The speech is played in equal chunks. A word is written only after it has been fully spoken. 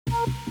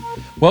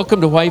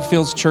Welcome to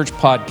Whitefields Church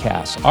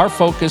Podcast. Our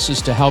focus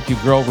is to help you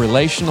grow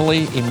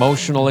relationally,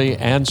 emotionally,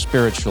 and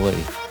spiritually.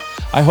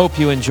 I hope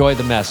you enjoy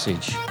the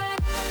message.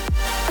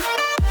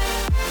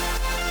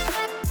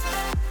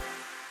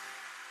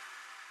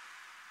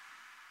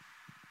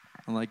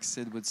 Like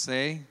Sid would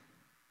say,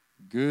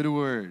 good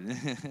word.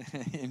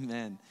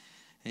 Amen.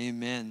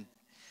 Amen.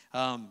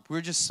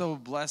 We're just so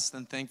blessed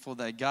and thankful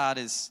that God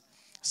is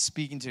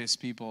speaking to his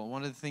people.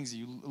 One of the things,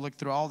 you look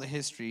through all the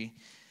history,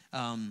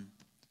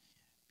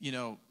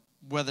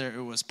 whether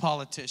it was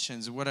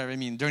politicians or whatever,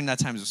 during that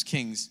time it was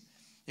kings,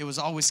 it was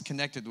always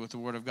connected with the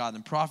word of God.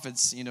 And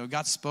prophets,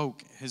 God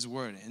spoke his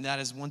word. And that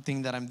is one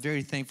thing that I'm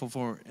very thankful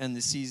for in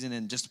this season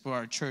and just for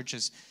our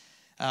churches.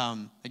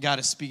 That God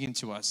is speaking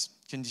to us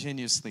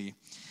continuously.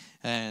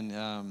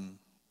 And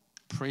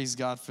praise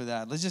God for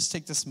that. Let's just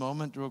take this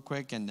moment real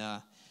quick and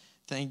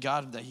thank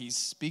God that he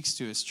speaks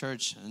to his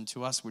church and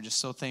to us. We're just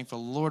so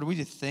thankful. Lord, we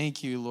just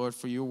thank you, Lord,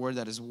 for your word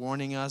that is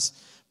warning us,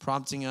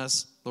 prompting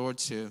us, Lord,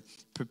 to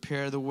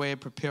prepare the way,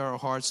 prepare our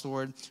hearts,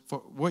 Lord, for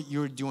what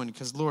you're doing.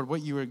 Because, Lord,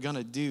 what you are going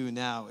to do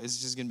now is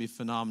just going to be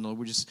phenomenal.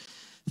 We're just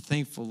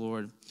thankful,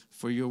 Lord,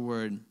 for your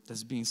word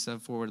that's being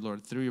set forward,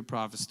 Lord, through your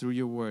prophets, through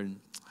your word.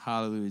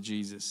 Hallelujah,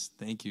 Jesus.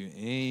 Thank you.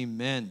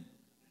 Amen.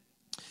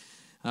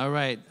 All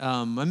right.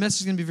 My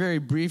message is going to be very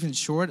brief and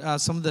short.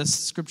 Some of the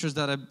scriptures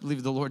that I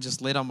believe the Lord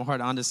just laid on my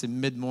heart on this in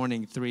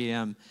mid-morning, 3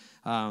 a.m.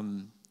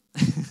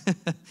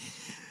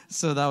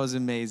 So that was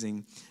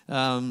amazing.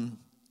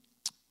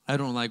 I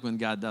don't like when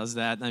God does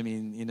that.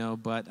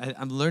 But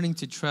I'm learning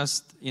to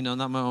trust,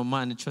 not my own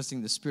mind, and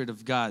trusting the Spirit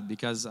of God,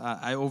 because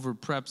I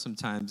over-prep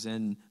sometimes,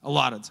 and a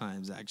lot of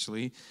times,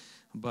 actually.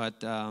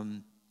 But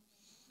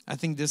I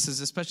think this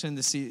is, especially in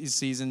the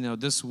season,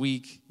 this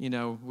week,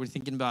 we're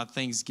thinking about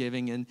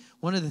Thanksgiving. And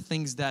one of the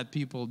things that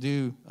people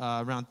do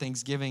around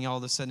Thanksgiving, all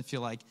of a sudden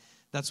feel like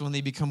that's when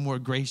they become more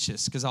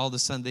gracious, because all of a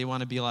sudden they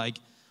want to be like,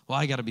 well,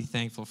 I got to be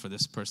thankful for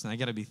this person. I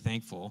got to be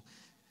thankful.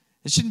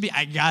 It shouldn't be,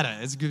 I gotta.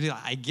 It's good to be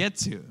like, I get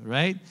to,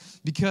 right?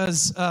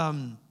 Because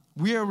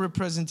we are a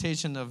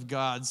representation of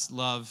God's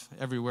love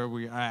everywhere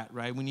we are at,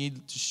 right? We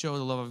need to show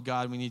the love of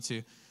God. We need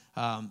to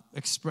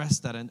express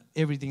that in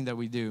everything that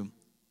we do.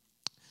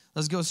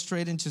 Let's go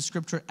straight into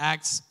Scripture,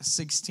 Acts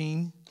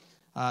 16,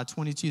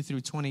 22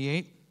 through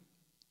 28.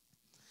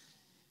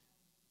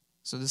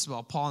 So this is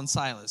about Paul and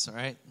Silas, all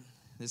right?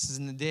 This is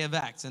in the day of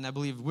Acts, and I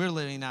believe we're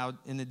living now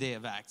in the day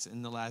of Acts,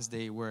 in the last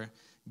day where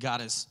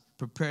God is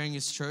preparing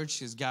his church,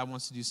 because God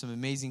wants to do some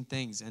amazing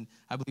things. And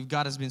I believe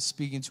God has been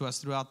speaking to us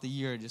throughout the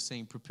year, just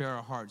saying, prepare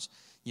our hearts,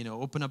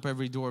 open up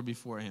every door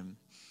before him.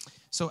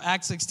 So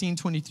Acts 16,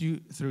 22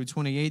 through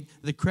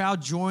 28, the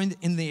crowd joined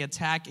in the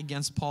attack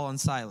against Paul and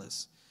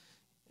Silas.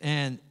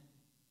 And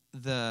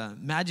the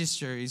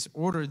magistrates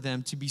ordered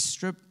them to be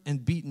stripped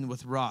and beaten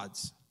with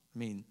rods.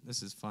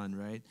 This is fun,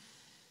 right?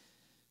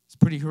 It's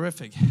pretty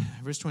horrific.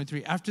 Verse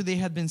 23, after they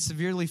had been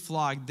severely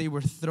flogged, they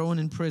were thrown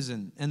in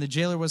prison, and the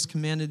jailer was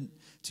commanded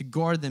to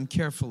guard them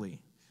carefully.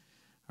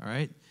 All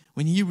right?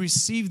 When he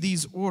received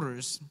these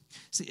orders,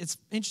 see, it's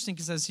interesting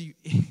because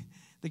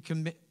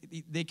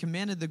they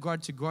commanded the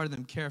guard to guard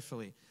them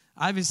carefully.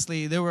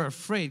 Obviously, they were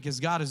afraid because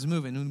God is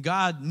moving. When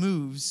God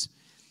moves,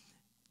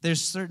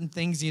 there's certain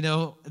things,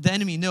 the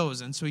enemy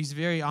knows, and so he's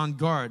very on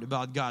guard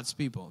about God's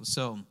people.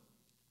 So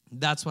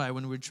that's why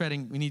when we're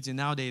treading, we need to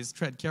nowadays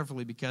tread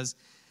carefully, because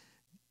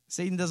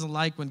Satan doesn't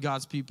like when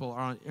God's people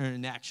are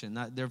in action.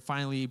 They're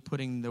finally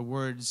putting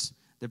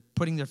they're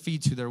putting their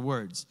feet to their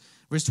words.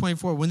 Verse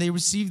 24, when they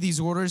received these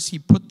orders, he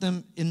put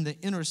them in the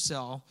inner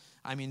cell,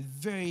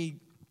 very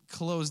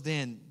closed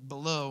in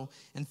below,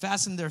 and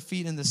fastened their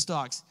feet in the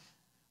stocks.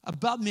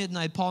 About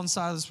midnight, Paul and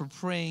Silas were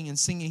praying and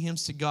singing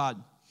hymns to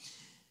God.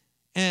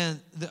 And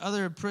the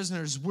other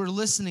prisoners were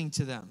listening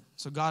to them.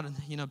 So God,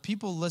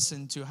 people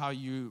listen to how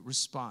you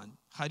respond.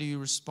 How do you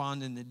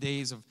respond in the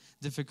days of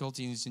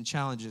difficulties and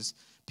challenges?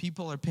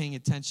 People are paying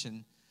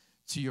attention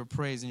to your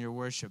praise and your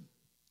worship.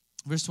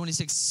 Verse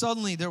 26,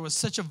 suddenly there was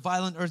such a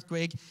violent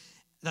earthquake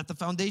that the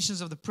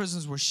foundations of the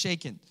prisons were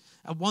shaken.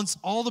 At once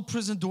all the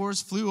prison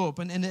doors flew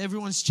open and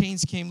everyone's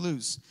chains came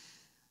loose.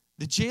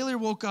 The jailer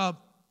woke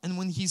up, and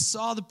when he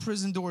saw the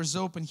prison doors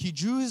open, he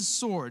drew his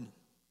sword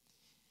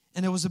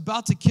and was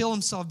about to kill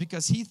himself,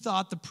 because he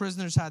thought the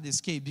prisoners had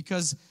escaped.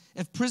 Because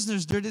if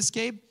prisoners did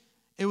escape,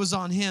 it was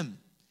on him.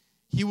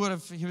 He would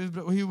have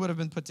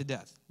been put to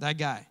death, that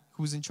guy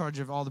who was in charge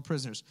of all the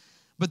prisoners.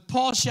 But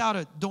Paul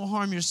shouted, don't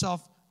harm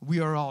yourself. We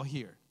are all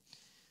here.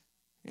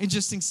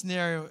 Interesting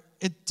scenario.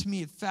 To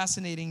me, it's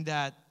fascinating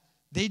that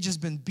they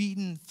just been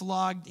beaten,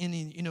 flogged,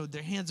 and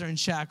their hands are in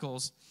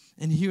shackles,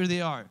 and here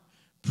they are,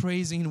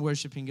 praising and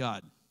worshiping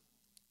God.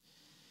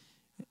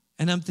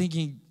 And I'm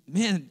thinking,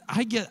 man,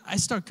 I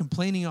start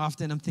complaining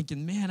often. I'm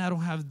thinking, man, I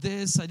don't have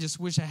this. I just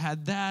wish I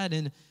had that.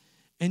 And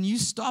you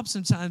stop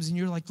sometimes and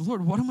you're like,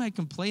 Lord, what am I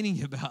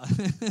complaining about?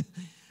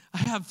 I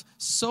have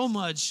so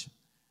much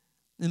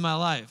in my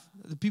life.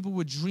 The people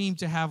would dream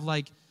to have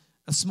like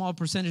a small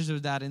percentage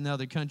of that in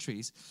other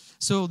countries.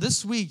 So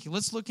this week,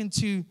 let's look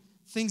into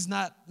things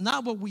not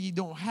what we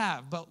don't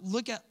have, but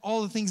look at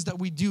all the things that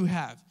we do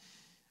have.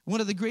 one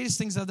of the greatest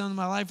things I've done in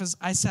my life is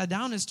I sat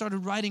down and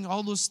started writing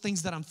all those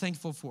things that I'm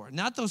thankful for,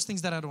 not those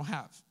things that I don't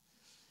have.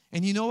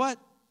 And you know what?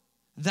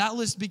 That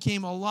list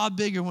became a lot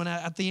bigger when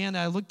at the end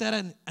I looked at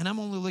it, and I'm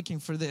only looking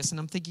for this. And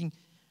I'm thinking,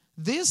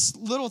 this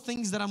little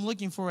things that I'm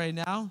looking for right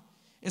now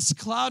is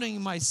clouding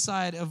my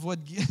sight of what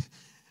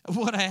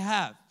I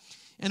have.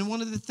 And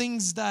one of the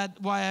things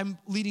why I'm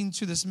leading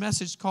to this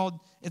message called,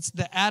 it's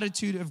the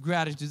attitude of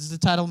gratitude. This is the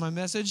title of my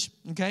message,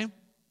 okay?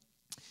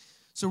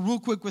 So real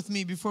quick with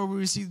me before we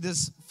receive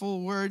this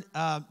full word,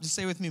 just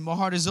say with me, my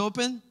heart is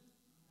open.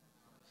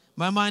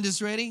 My mind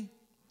is ready.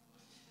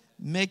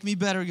 Make me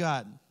better,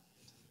 God,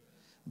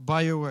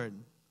 by your word.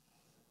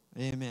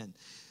 Amen.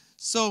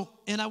 So,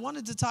 and I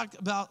wanted to talk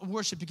about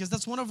worship because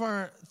that's one of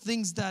our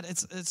things that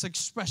it's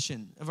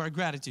expression of our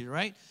gratitude,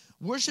 right?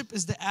 Worship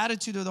is the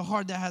attitude of the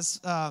heart that has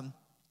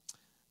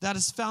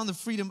found the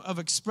freedom of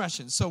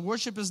expression. So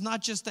worship is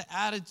not just the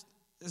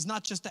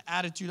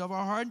attitude of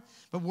our heart,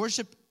 but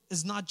worship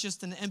is not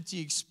just an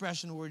empty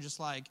expression where we're just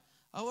like,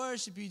 I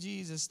worship you,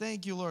 Jesus.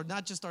 Thank you, Lord.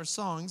 Not just our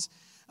songs.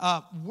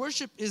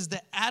 Worship is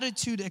the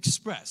attitude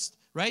expressed,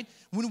 right?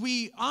 When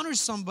we honor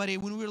somebody,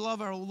 when we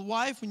love our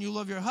wife, when you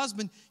love your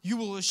husband, you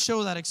will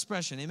show that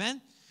expression. Amen?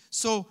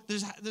 So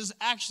there's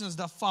actions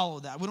that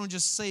follow that. We don't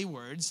just say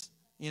words.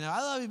 I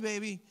love you,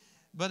 baby.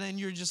 But then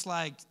you're just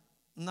like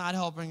not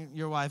helping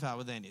your wife out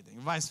with anything.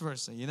 Vice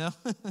versa,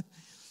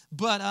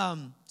 But,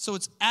 so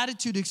it's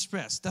attitude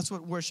expressed. That's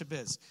what worship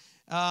is.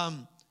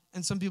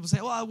 And some people say,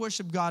 well, I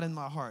worship God in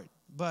my heart.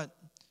 But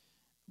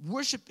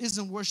worship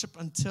isn't worship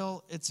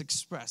until it's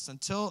expressed,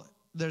 until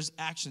there's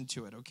action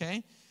to it,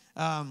 okay?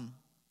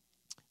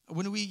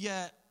 When we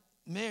get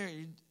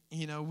married,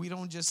 we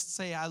don't just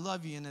say, I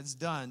love you, and it's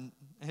done.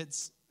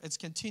 It's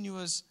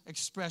continuous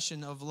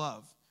expression of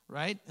love,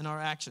 right, in our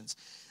actions.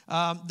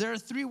 There are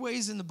 3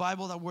 ways in the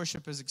Bible that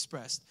worship is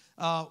expressed.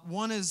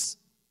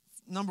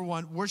 Number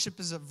one,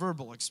 worship is a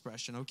verbal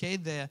expression, okay?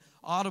 The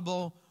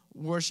audible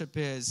worship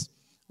is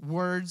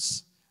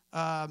words,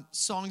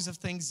 songs of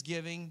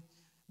thanksgiving.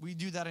 We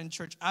do that in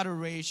church.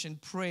 Adoration,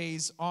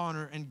 praise,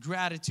 honor, and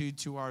gratitude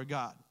to our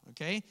God,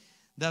 okay?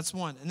 That's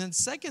one. And then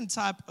second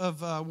type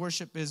of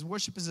worship is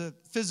a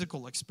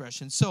physical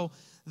expression. So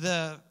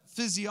the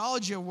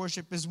physiology of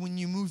worship is when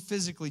you move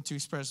physically to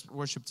express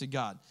worship to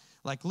God,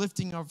 like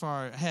lifting of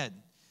our head.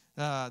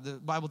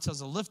 The Bible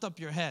tells us, lift up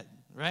your head,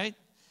 right?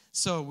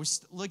 So we're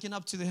looking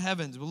up to the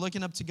heavens. We're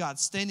looking up to God,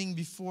 standing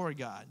before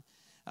God.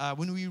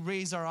 When we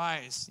raise our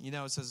eyes,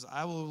 it says,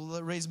 I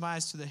will raise my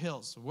eyes to the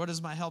hills. Where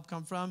does my help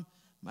come from?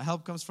 My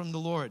help comes from the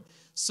Lord.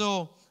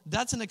 So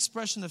that's an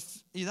expression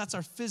that's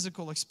our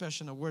physical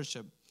expression of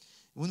worship.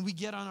 When we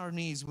get on our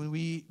knees,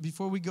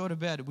 before we go to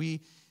bed,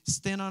 we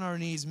stand on our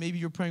knees. Maybe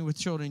you're praying with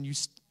children.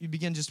 You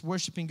begin just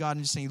worshiping God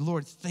and just saying,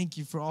 Lord, thank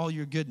you for all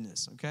your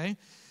goodness, okay?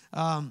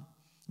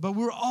 But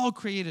we're all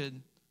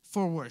created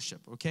for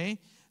worship, okay?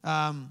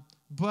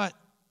 But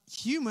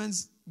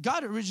humans,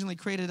 God originally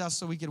created us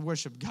so we could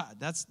worship God.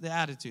 That's the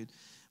attitude.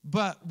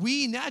 But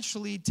we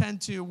naturally tend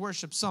to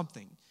worship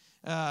something.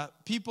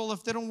 People,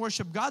 if they don't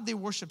worship God, they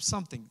worship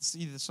something. It's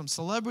either some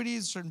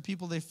celebrities, certain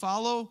people they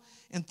follow,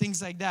 and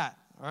things like that,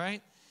 all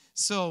right?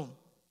 So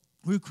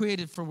we're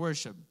created for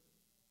worship.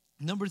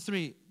 Number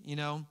 3,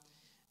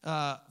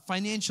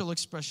 financial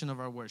expression of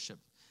our worship.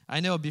 I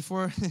know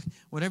before,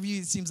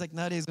 it seems like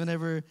nowadays,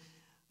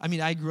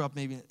 I grew up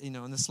maybe, in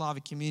the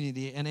Slavic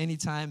community, and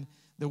anytime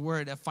the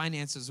word of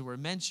finances were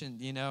mentioned,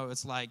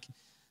 it's like,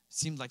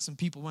 seemed like some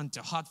people went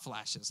to hot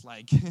flashes,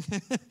 like,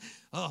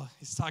 oh,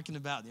 he's talking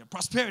about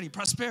prosperity,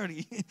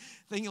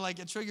 thinking like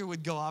a trigger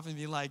would go off and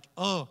be like,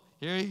 oh,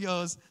 here he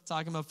goes,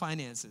 talking about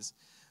finances.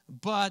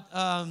 But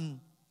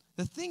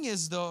the thing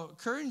is, though,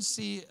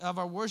 currency of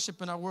our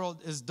worship in our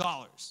world is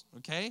dollars,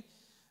 okay?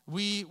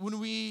 When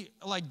we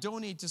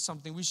donate to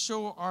something, we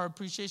show our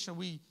appreciation,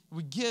 we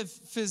give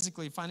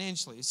physically,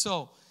 financially.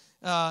 So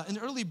in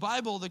the early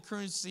Bible, the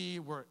currency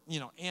were,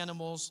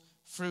 animals,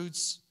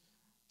 fruits,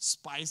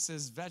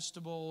 spices,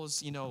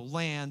 vegetables,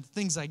 land,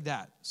 things like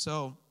that.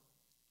 So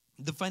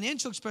the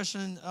financial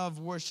expression of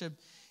worship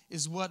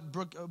is what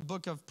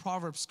book of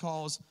Proverbs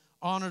calls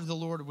honor the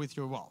Lord with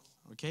your wealth,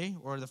 okay?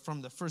 Or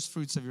from the first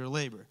fruits of your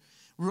labor.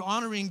 We're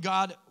honoring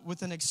God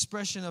with an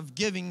expression of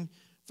giving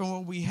from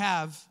what we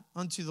have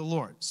unto the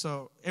Lord.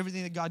 So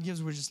everything that God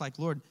gives, we're just like,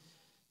 Lord,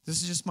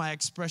 this is just my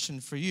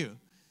expression for you.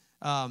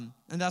 And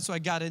that's why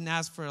God didn't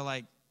ask for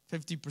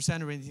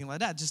 50% or anything like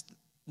that. Just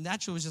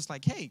naturally was just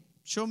like, hey,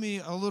 show me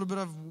a little bit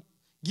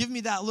give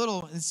me that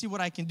little and see what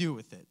I can do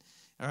with it.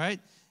 All right?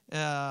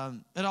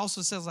 It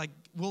also says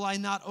will I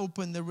not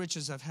open the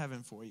riches of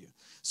heaven for you?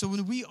 So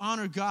when we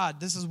honor God,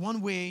 this is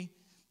one way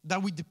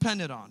that we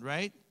depend it on,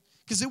 right?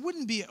 Because it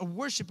wouldn't be a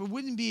worship, it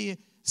wouldn't be a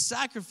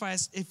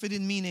sacrifice if it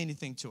didn't mean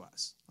anything to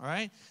us, all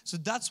right? So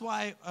that's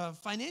why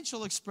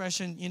financial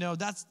expression,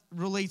 that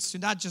relates to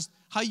not just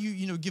how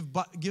you give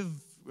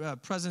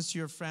presents to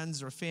your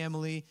friends or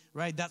family,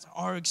 right? That's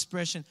our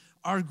expression.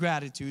 Our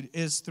gratitude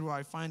is through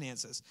our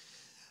finances.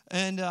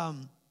 And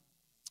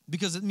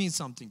because it means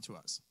something to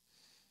us.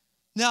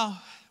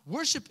 Now,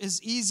 worship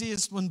is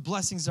easiest when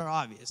blessings are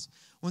obvious.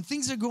 When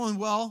things are going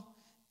well,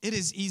 it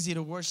is easy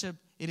to worship.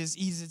 It is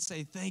easy to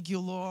say, thank you,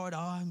 Lord.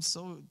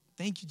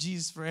 Thank you,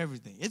 Jesus, for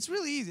everything. It's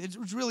really easy.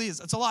 It really is.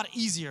 It's a lot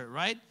easier,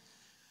 right?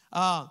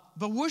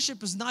 But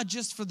worship is not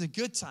just for the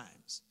good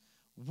times.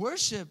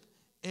 Worship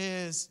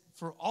is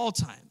for all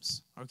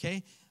times,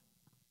 okay?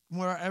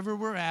 Wherever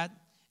we're at,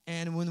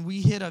 and when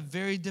we hit a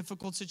very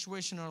difficult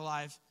situation in our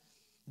life,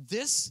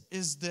 this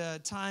is the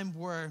time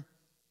where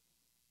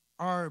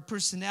our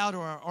personality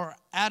or our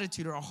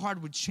attitude or our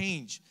heart would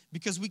change,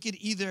 because we could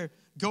either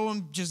go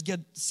and just get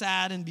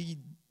sad and be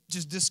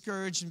just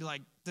discouraged and be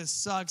like, this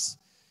sucks.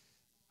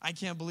 I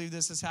can't believe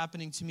this is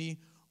happening to me.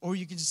 Or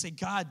you can just say,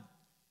 God,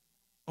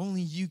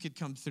 only you could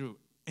come through.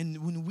 And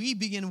when we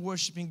begin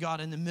worshiping God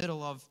in the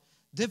middle of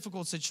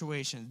difficult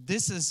situations,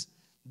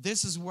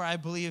 this is where I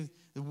believe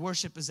the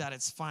worship is at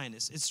its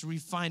finest. It's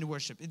refined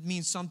worship. It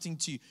means something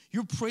to you.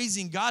 You're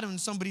praising God, and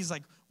somebody's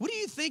like, what are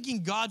you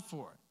thanking God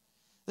for?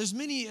 There's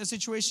many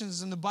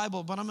situations in the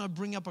Bible, but I'm going to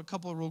bring up a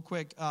couple real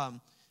quick. But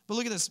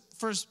look at this.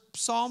 First,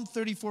 Psalm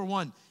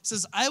 34:1. It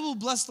says, I will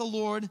bless the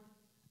Lord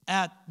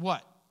at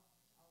what?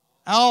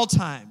 All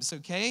times,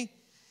 okay?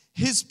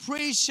 His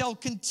praise shall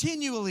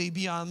continually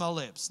be on my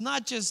lips.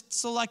 Not just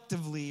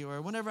selectively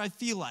or whenever I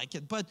feel like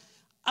it, but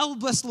I will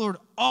bless the Lord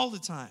all the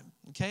time,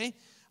 okay?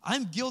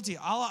 I'm guilty.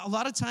 A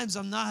lot of times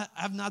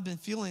I've not been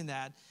feeling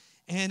that.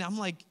 And I'm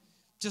like,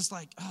 just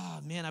like, oh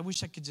man, I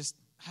wish I could just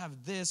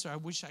have this, or I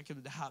wish I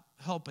could have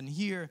help in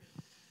here.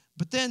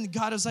 But then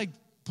God is like,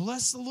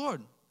 bless the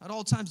Lord at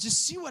all times.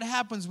 Just see what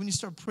happens when you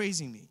start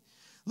praising me.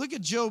 Look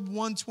at Job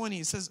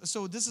 1:20. It says,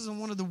 so this is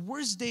one of the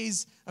worst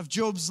days of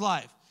Job's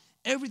life.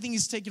 Everything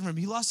is taken from him.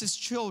 He lost his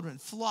children,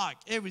 flock,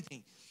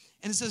 everything.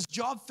 And it says,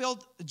 Job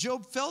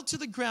fell to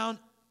the ground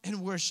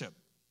and worshiped.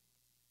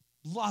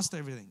 Lost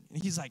everything.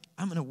 And he's like,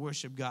 I'm going to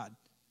worship God.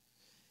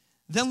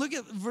 Then look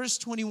at verse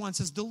 21. It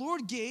says, the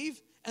Lord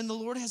gave and the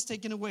Lord has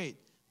taken away.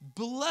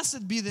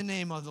 Blessed be the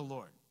name of the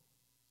Lord.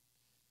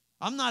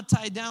 I'm not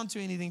tied down to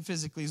anything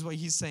physically is what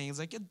he's saying. It's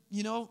like,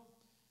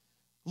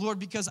 Lord,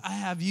 because I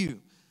have you.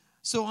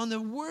 So on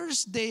the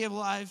worst day of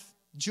life,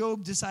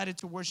 Job decided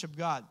to worship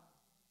God.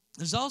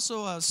 There's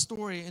also a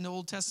story in the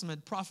Old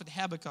Testament, prophet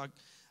Habakkuk,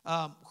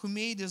 who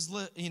made his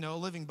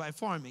living by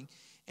farming.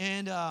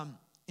 And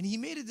he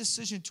made a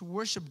decision to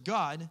worship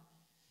God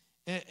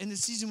in the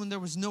season when there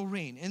was no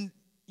rain. And,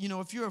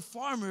 if you're a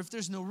farmer, if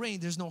there's no rain,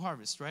 there's no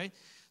harvest, right?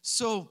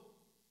 So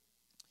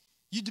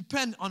you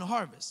depend on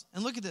harvest.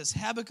 And look at this,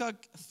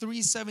 Habakkuk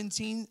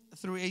 3:17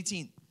 through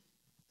 18.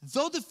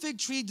 Though the fig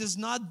tree does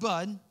not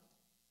bud,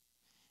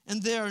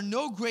 and there are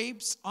no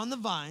grapes on the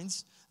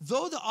vines,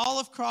 though the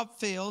olive crop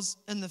fails,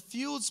 and the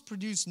fields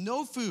produce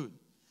no food,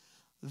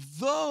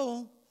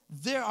 though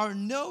there are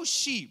no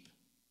sheep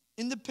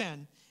in the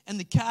pen, and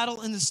the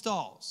cattle in the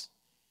stalls.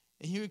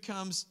 And here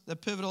comes the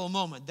pivotal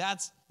moment.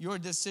 That's your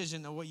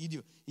decision of what you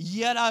do.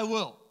 Yet I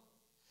will.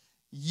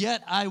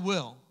 Yet I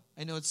will.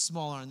 I know it's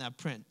smaller in that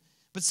print.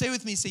 But say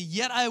with me, say,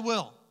 yet I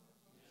will.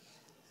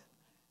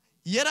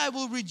 Yet I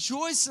will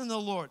rejoice in the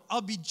Lord.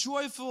 I'll be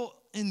joyful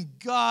in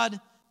God,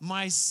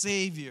 my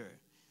Savior.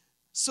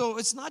 So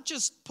it's not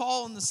just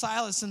Paul and the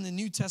Silas in the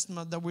New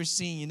Testament that we're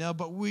seeing,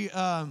 but we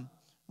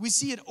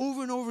see it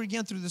over and over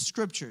again through the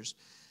Scriptures.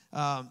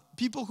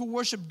 People who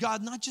worship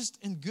God, not just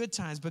in good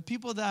times, but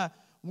people that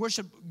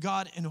worship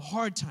God in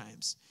hard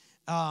times.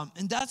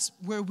 And that's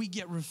where we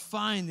get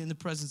refined in the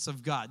presence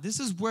of God. This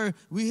is where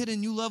we hit a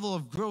new level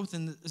of growth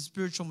in the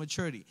spiritual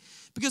maturity.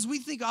 Because we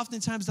think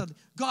oftentimes that,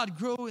 God,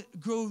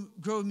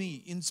 grow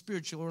me in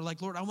spiritual, or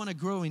like, Lord, I want to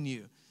grow in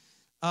you.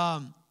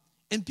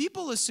 And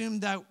people assume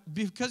that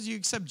because you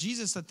accept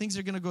Jesus that things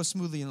are going to go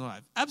smoothly in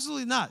life.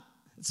 Absolutely not.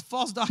 It's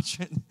false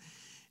doctrine.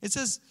 It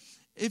says,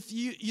 if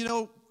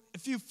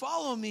you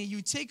follow me,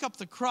 you take up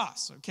the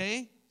cross,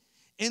 okay?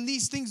 And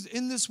these things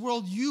in this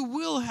world, you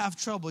will have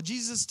trouble.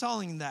 Jesus is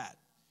telling that.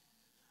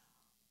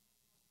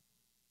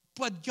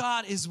 But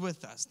God is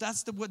with us.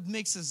 That's what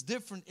makes us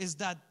different, is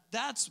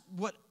that's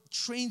what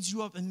trains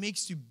you up and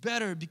makes you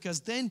better, because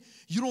then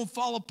you don't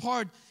fall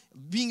apart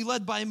being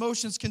led by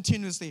emotions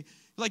continuously.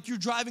 Like you're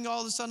driving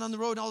all of a sudden on the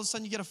road, and all of a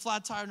sudden you get a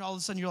flat tire, and all of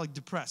a sudden you're like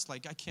depressed.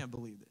 Like, I can't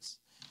believe this.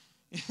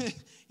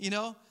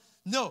 No.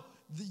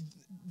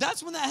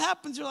 That's when that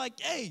happens. You're like,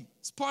 hey,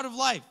 it's part of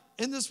life.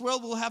 In this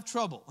world, we'll have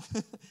trouble.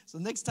 So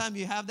next time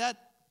you have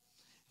that,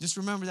 just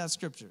remember that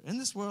scripture. In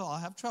this world, I'll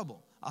have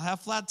trouble. I'll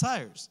have flat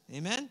tires.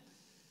 Amen?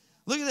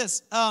 Look at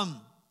this.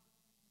 Psalm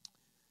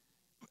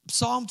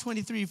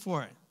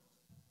 23:4.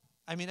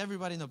 I mean,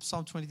 everybody knows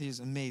Psalm 23 is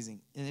amazing.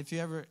 And if you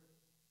ever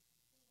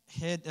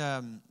hit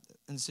in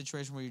a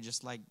situation where you're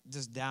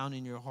just down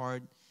in your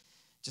heart,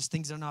 just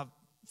things are not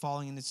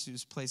falling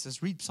into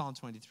places, read Psalm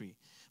 23.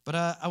 But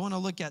I want to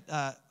look at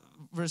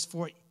verse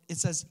 4. It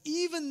says,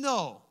 even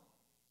though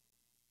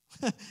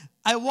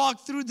I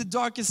walk through the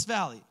darkest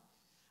valley,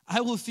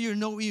 I will fear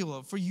no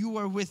evil, for you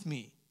are with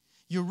me.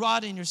 Your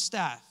rod and your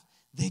staff,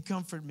 they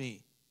comfort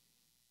me.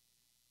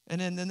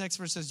 And then the next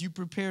verse says, you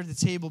prepare the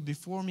table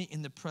before me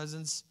in the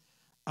presence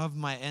of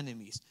my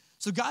enemies.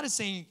 So God is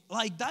saying,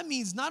 like, that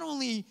means not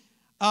only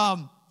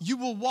you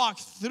will walk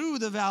through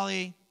the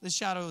valley, the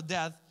shadow of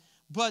death,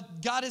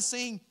 but God is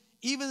saying,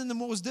 even in the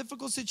most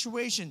difficult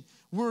situation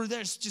where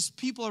there's just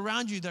people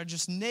around you that are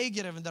just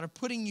negative and that are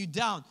putting you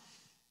down,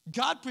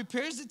 God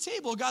prepares the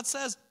table. God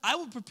says, I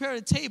will prepare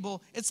a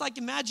table. It's like,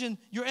 imagine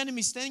your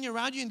enemy standing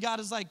around you and God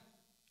is like,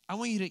 I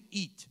want you to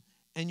eat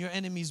and your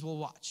enemies will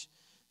watch.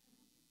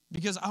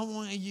 Because I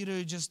want you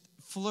to just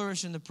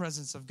flourish in the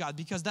presence of God.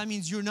 Because that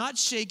means you're not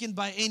shaken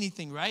by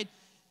anything, right?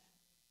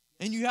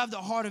 And you have the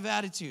heart of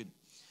attitude.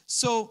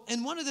 So,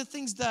 and one of the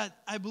things that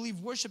I believe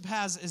worship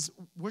has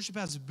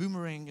a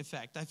boomerang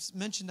effect. I've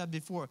mentioned that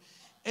before.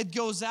 It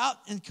goes out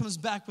and comes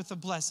back with a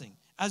blessing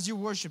as you're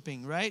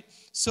worshiping, right?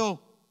 So,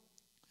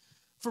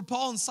 for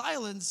Paul and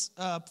Silas,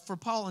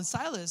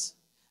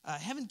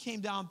 heaven came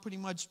down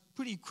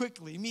pretty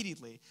quickly,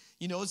 immediately.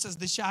 You know, it says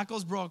the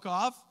shackles broke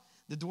off,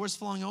 the doors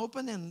flung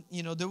open, and,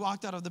 you know, they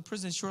walked out of the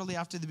prison shortly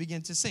after they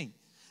began to sing.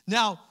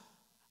 Now,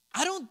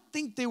 I don't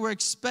think they were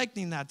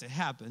expecting that to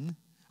happen.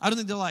 I don't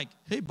think they're like,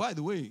 hey, by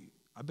the way,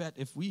 I bet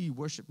if we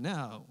worship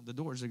now, the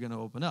doors are going to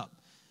open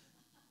up.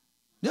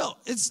 No,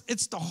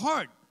 it's the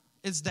heart.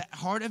 It's the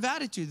heart of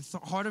attitude. It's the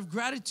heart of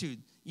gratitude,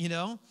 you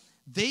know.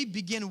 They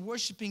begin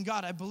worshiping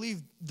God. I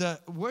believe the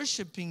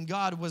worshiping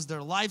God was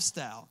their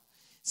lifestyle.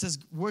 It says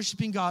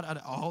worshiping God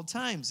at all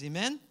times.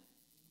 Amen?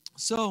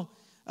 So,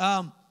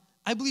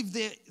 I believe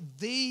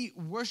they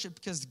worship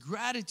because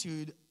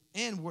gratitude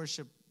and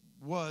worship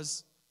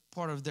was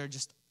part of their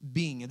just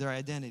being, their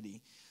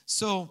identity.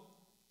 So,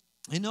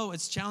 I know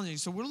it's challenging.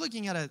 So we're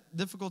looking at a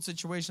difficult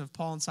situation of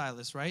Paul and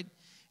Silas, right?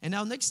 And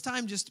now next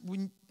time, just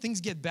when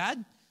things get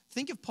bad,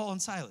 think of Paul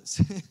and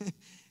Silas.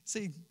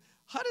 Say,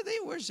 how do they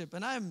worship?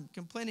 And I'm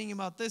complaining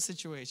about this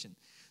situation.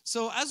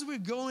 So as we're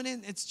going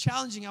in, it's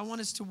challenging. I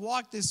want us to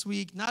walk this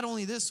week, not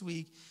only this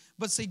week,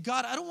 but say,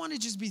 God, I don't want to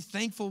just be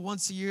thankful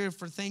once a year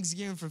for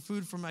Thanksgiving, for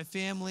food for my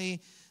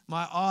family,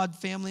 my odd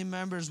family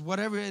members,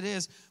 whatever it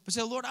is. But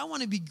say, Lord, I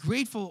want to be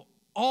grateful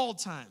all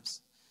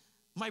times.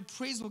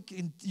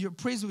 Your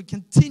praise will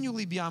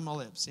continually be on my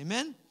lips.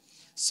 Amen?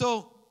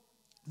 So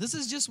this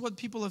is just what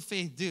people of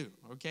faith do,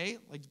 okay?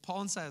 Like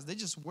Paul and Silas, they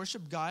just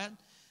worship God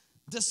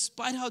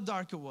despite how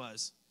dark it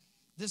was,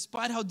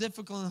 despite how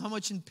difficult and how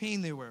much in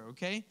pain they were,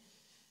 okay?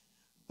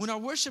 When our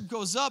worship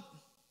goes up,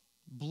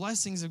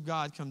 blessings of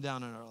God come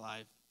down in our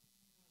life.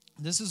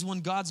 This is when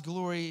God's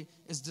glory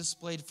is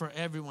displayed for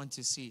everyone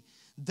to see.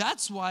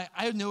 That's why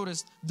I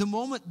noticed the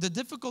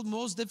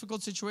most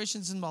difficult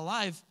situations in my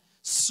life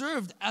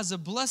served as a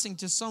blessing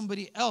to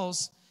somebody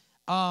else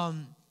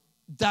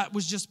that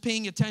was just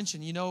paying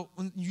attention. You know,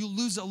 when you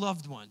lose a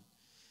loved one.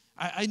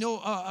 I know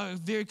a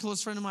very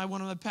close friend of mine,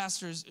 one of my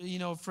pastors, you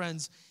know,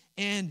 friends.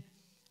 And,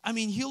 I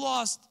mean, he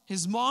lost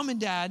his mom and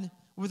dad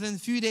within a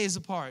few days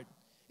apart.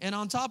 And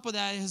on top of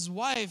that, his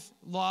wife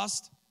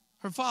lost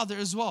her father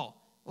as well,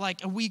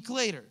 like a week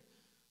later.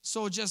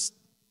 So just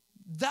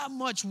that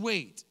much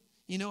weight,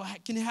 you know,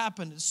 can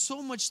happen.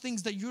 So much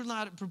things that you're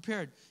not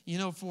prepared, you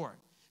know, for.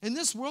 In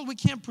this world, we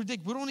can't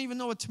predict. We don't even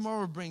know what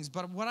tomorrow brings.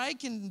 But what I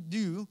can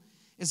do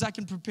is I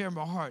can prepare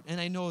my heart. And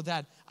I know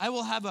that I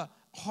will have a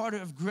heart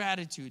of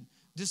gratitude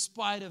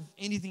despite of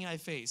anything I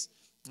face.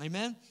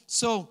 Amen?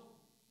 So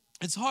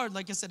it's hard.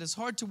 Like I said, it's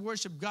hard to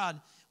worship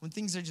God when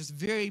things are just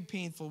very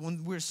painful,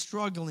 when we're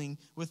struggling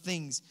with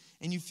things.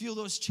 And you feel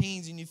those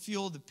chains and you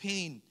feel the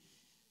pain.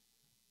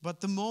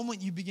 But the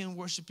moment you begin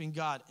worshiping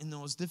God in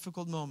those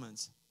difficult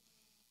moments,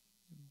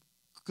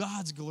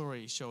 God's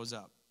glory shows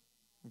up.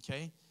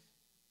 Okay?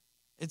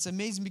 It's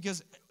amazing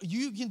because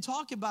you can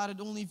talk about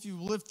it only if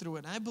you live through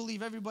it. And I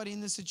believe everybody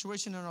in this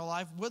situation in our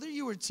life, whether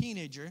you were a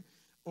teenager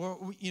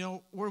or, you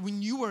know, or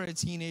when you were a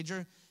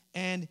teenager,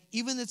 and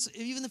even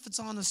if it's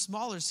on a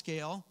smaller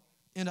scale,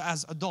 and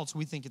as adults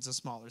we think it's a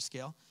smaller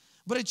scale,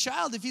 but a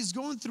child, if he's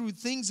going through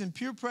things in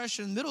peer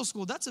pressure in middle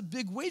school, that's a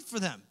big weight for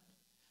them.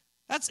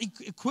 That's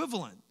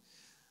equivalent.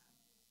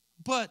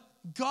 But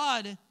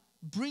God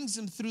brings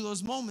them through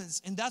those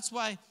moments, and that's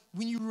why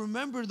when you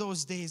remember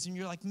those days and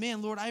you're like,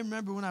 man, Lord, I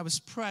remember when I was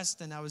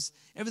pressed and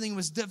everything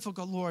was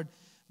difficult, Lord,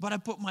 but I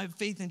put my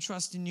faith and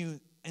trust in you.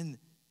 And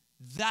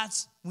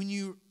that's when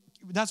you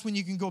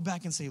can go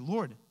back and say,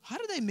 Lord, how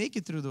did I make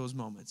it through those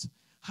moments?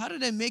 How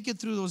did I make it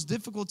through those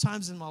difficult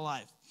times in my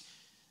life?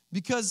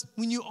 Because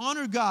when you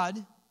honor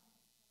God,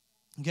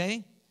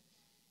 okay,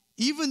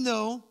 even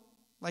though,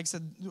 like I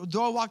said,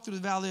 though I walk through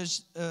the valley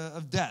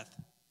of death,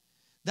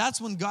 that's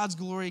when God's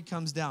glory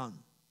comes down.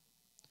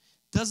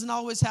 Doesn't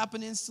always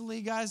happen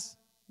instantly, guys.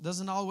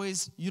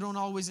 You don't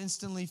always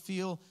instantly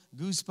feel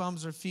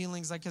goosebumps or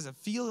feelings. Like I said,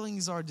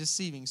 feelings are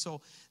deceiving.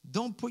 So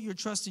don't put your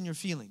trust in your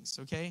feelings,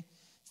 okay?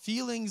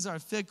 Feelings are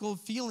fickle.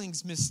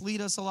 Feelings mislead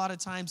us a lot of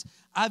times.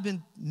 I've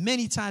been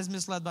many times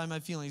misled by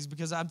my feelings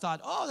because I've thought,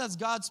 oh, that's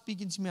God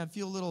speaking to me. I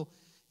feel a little,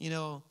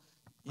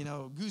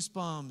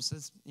 goosebumps.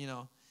 It's,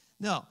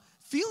 no.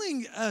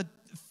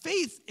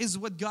 Faith is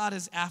what God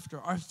is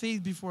after, our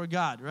faith before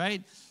God,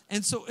 right?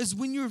 And so it's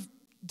when you're,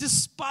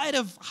 despite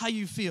of how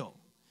you feel,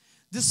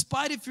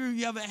 Despite if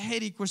you have a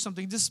headache or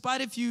something,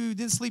 despite if you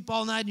didn't sleep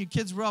all night and your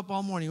kids were up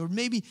all morning, or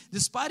maybe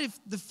despite if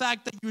the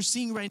fact that you're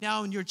seeing right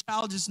now and your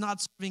child is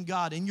not serving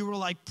God and you were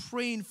like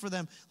praying for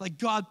them, like,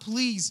 God,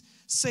 please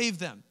save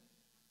them.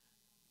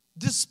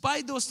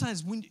 Despite those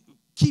times,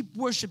 keep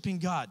worshiping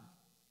God.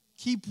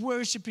 Keep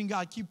worshiping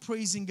God. Keep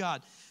praising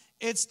God.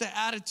 It's the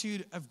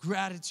attitude of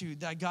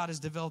gratitude that God is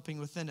developing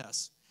within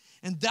us.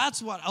 And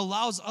that's what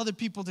allows other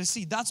people to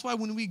see. That's why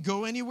when we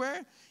go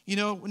anywhere,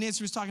 when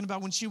Nancy was talking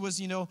about when she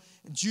was,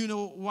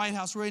 Juneau White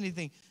House or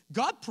anything,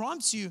 God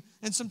prompts you,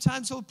 and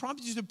sometimes He'll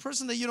prompt you to the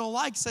person that you don't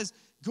like, says,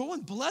 go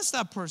and bless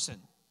that person.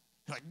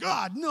 You're like,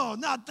 God, no,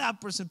 not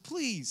that person,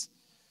 please.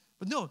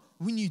 But no,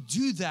 when you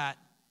do that,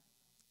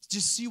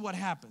 just see what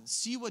happens.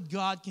 See what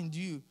God can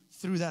do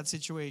through that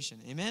situation.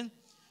 Amen?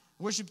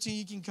 Worship team,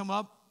 you can come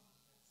up.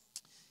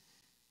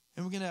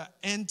 And we're going to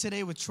end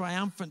today with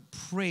triumphant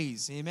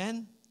praise.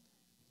 Amen?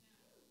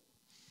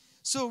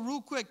 So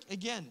real quick,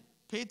 again,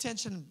 pay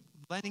attention,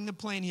 landing the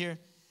plane here.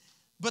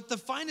 But the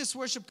finest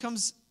worship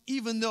comes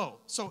even though.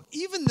 So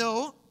even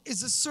though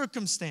is a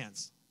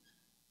circumstance.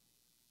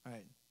 All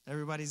right,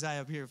 everybody's eye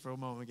up here for a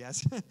moment,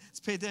 guys. Let's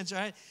pay attention,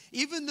 all right?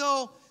 Even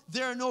though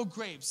there are no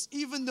grapes,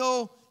 even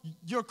though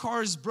your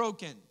car is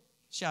broken.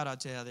 Shout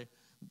out to Heather.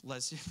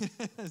 Bless you.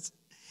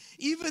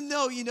 Even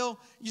though, you're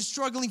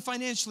struggling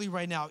financially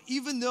right now.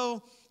 Even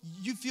though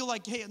you feel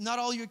like, hey, not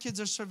all your kids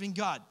are serving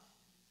God.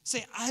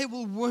 Say, I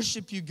will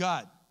worship you,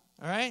 God.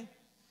 All right?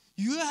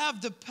 You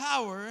have the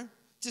power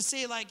to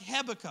say like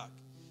Habakkuk.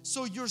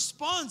 So your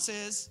response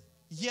is,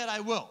 yet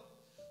I will.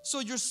 So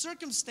your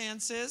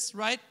circumstances,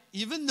 right?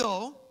 Even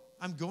though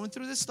I'm going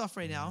through this stuff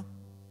right now,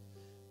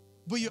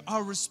 but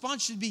our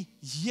response should be,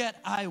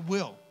 yet I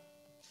will.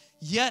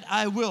 Yet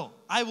I will.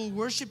 I will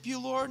worship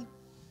you, Lord,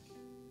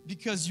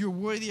 because you're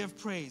worthy of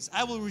praise.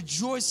 I will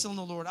rejoice in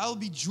the Lord. I will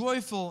be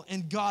joyful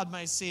in God,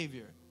 my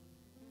Savior.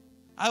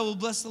 I will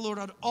bless the Lord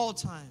at all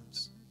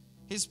times.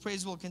 His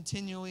praise will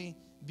continually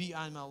be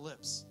on my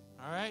lips.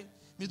 All right?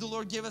 May the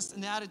Lord give us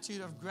an attitude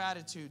of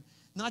gratitude.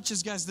 Not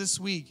just, guys, this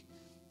week.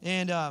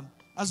 And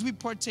as we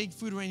partake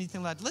food or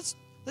anything like that,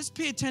 let's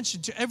pay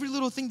attention to every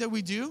little thing that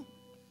we do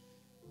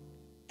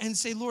and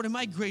say, Lord, am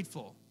I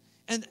grateful?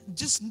 And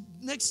just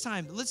next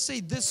time, let's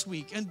say this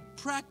week, and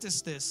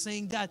practice this,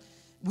 saying that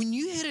when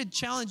you hit a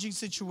challenging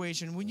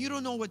situation, when you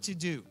don't know what to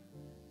do,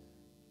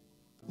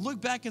 look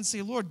back and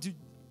say, Lord,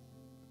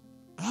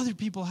 other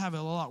people have it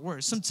a lot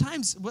worse.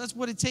 Sometimes that's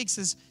what it takes,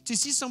 is to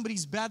see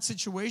somebody's bad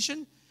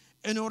situation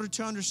in order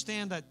to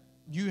understand that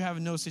you have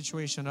no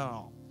situation at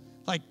all.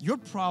 Like, your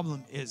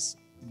problem is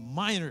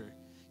minor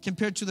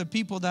compared to the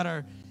people that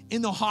are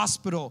in the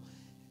hospital,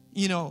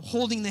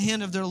 holding the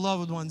hand of their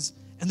loved ones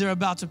and they're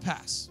about to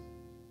pass.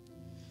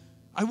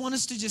 I want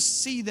us to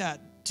just see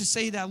that, to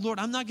say that, Lord,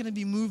 I'm not going to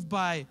be moved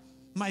by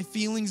my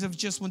feelings of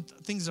just when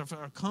things are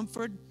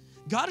comfort.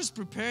 God is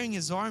preparing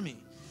His army.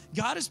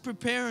 God is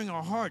preparing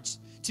our hearts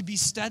to be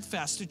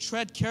steadfast, to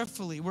tread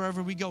carefully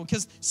wherever we go.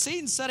 Because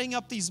Satan's setting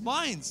up these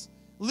minds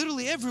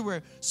literally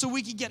everywhere so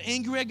we can get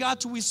angry at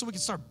God, so we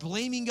can start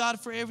blaming God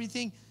for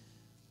everything.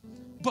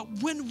 But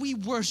when we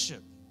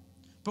worship,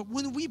 but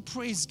when we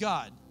praise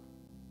God,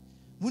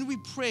 when we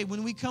pray,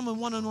 when we come in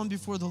one-on-one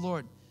before the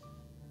Lord,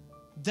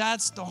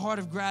 that's the heart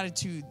of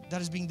gratitude that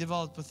is being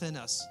developed within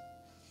us.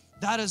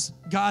 That is,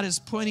 God is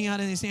pointing out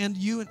in His hand,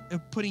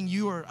 putting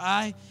you or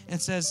I, and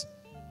says,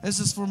 this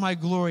is for my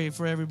glory,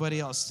 for everybody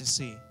else to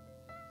see.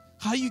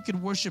 How you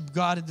can worship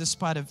God in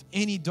despite of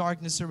any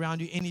darkness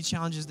around you, any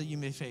challenges that you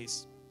may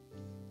face.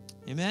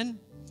 Amen?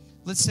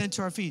 Let's stand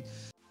to our feet.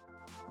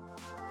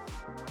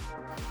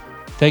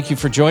 Thank you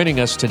for joining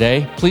us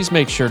today. Please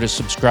make sure to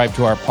subscribe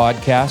to our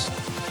podcast.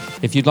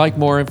 If you'd like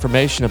more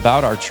information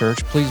about our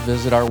church, please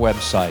visit our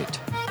website,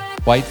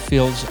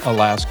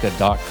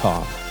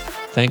 whitefieldsalaska.com.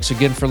 Thanks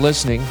again for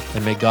listening,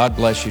 and may God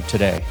bless you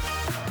today.